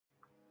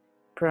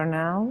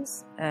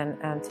Pronouns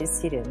and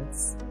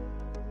antecedents.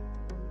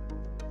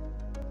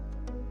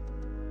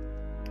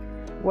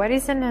 What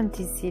is an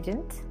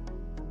antecedent?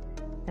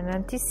 An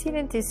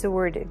antecedent is a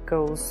word that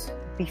goes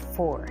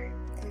before.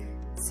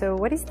 So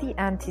what is the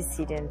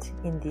antecedent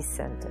in this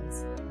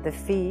sentence? The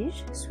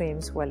fish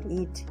swims while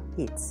it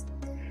eats.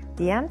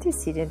 The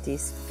antecedent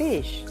is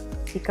fish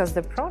because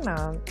the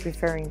pronoun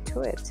referring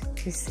to it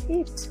is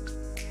it.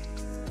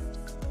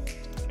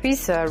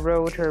 Luisa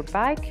rode her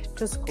bike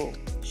to school.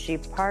 She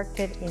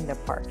parked it in the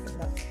parking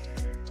lot.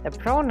 The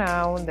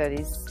pronoun that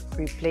is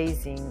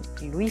replacing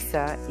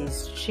Luisa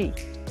is she.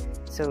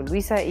 So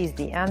Luisa is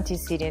the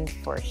antecedent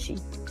for she.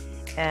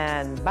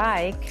 And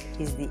bike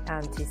is the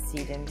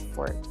antecedent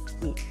for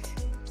it.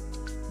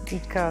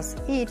 Because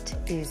it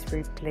is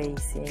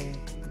replacing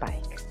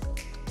bike.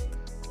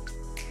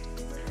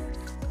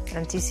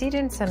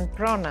 Antecedents and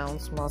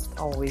pronouns must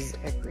always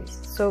agree.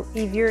 So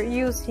if you're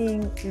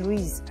using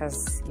Luis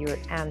as your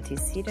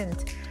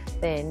antecedent,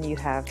 then you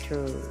have to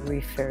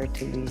refer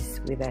to Luis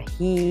with a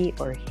he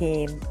or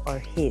him or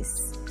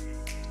his.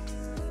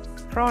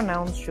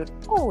 Pronouns should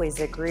always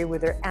agree with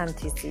their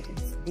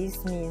antecedents.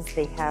 This means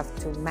they have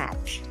to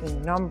match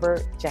in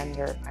number,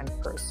 gender, and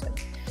person.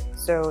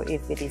 So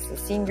if it is a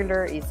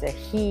singular, it's a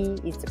he,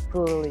 it's a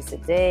plural, it's a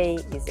they,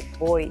 it's a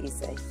boy,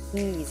 it's a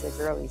he, it's a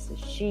girl, it's a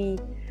she.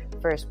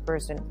 First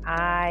person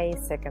I,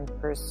 second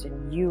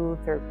person you,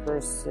 third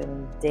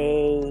person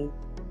they.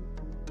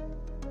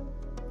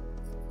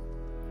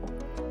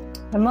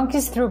 The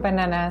monkeys threw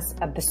bananas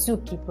at the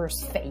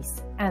zookeeper's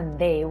face, and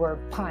they were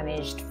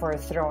punished for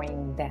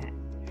throwing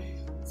them.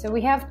 So we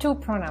have two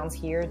pronouns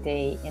here,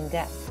 they and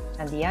them.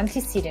 And the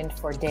antecedent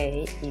for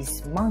they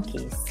is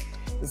monkeys.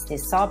 Is the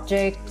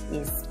subject,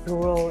 is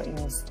plural, and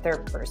is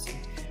third person.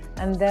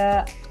 And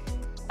the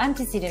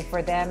antecedent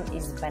for them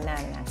is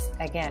bananas.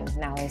 Again,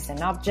 now it's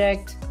an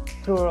object,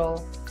 plural,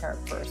 third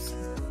person.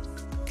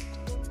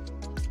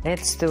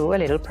 Let's do a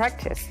little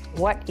practice.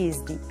 What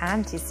is the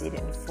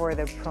antecedent for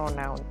the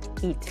pronoun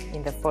it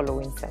in the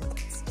following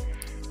sentence?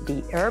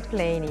 The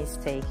airplane is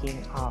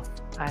taking off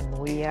and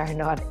we are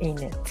not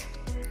in it.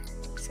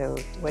 So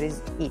what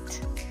is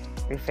it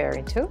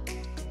referring to?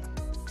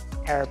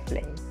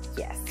 Airplane,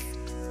 yes.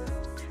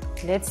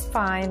 Let's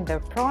find the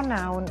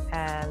pronoun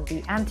and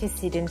the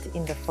antecedent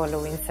in the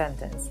following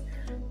sentence.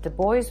 The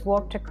boys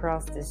walked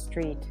across the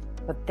street,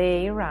 but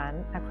they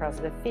ran across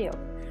the field.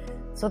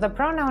 So the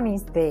pronoun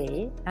is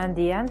they, and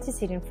the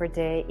antecedent for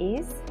they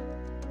is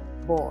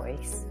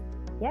boys.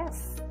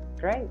 Yes,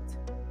 great.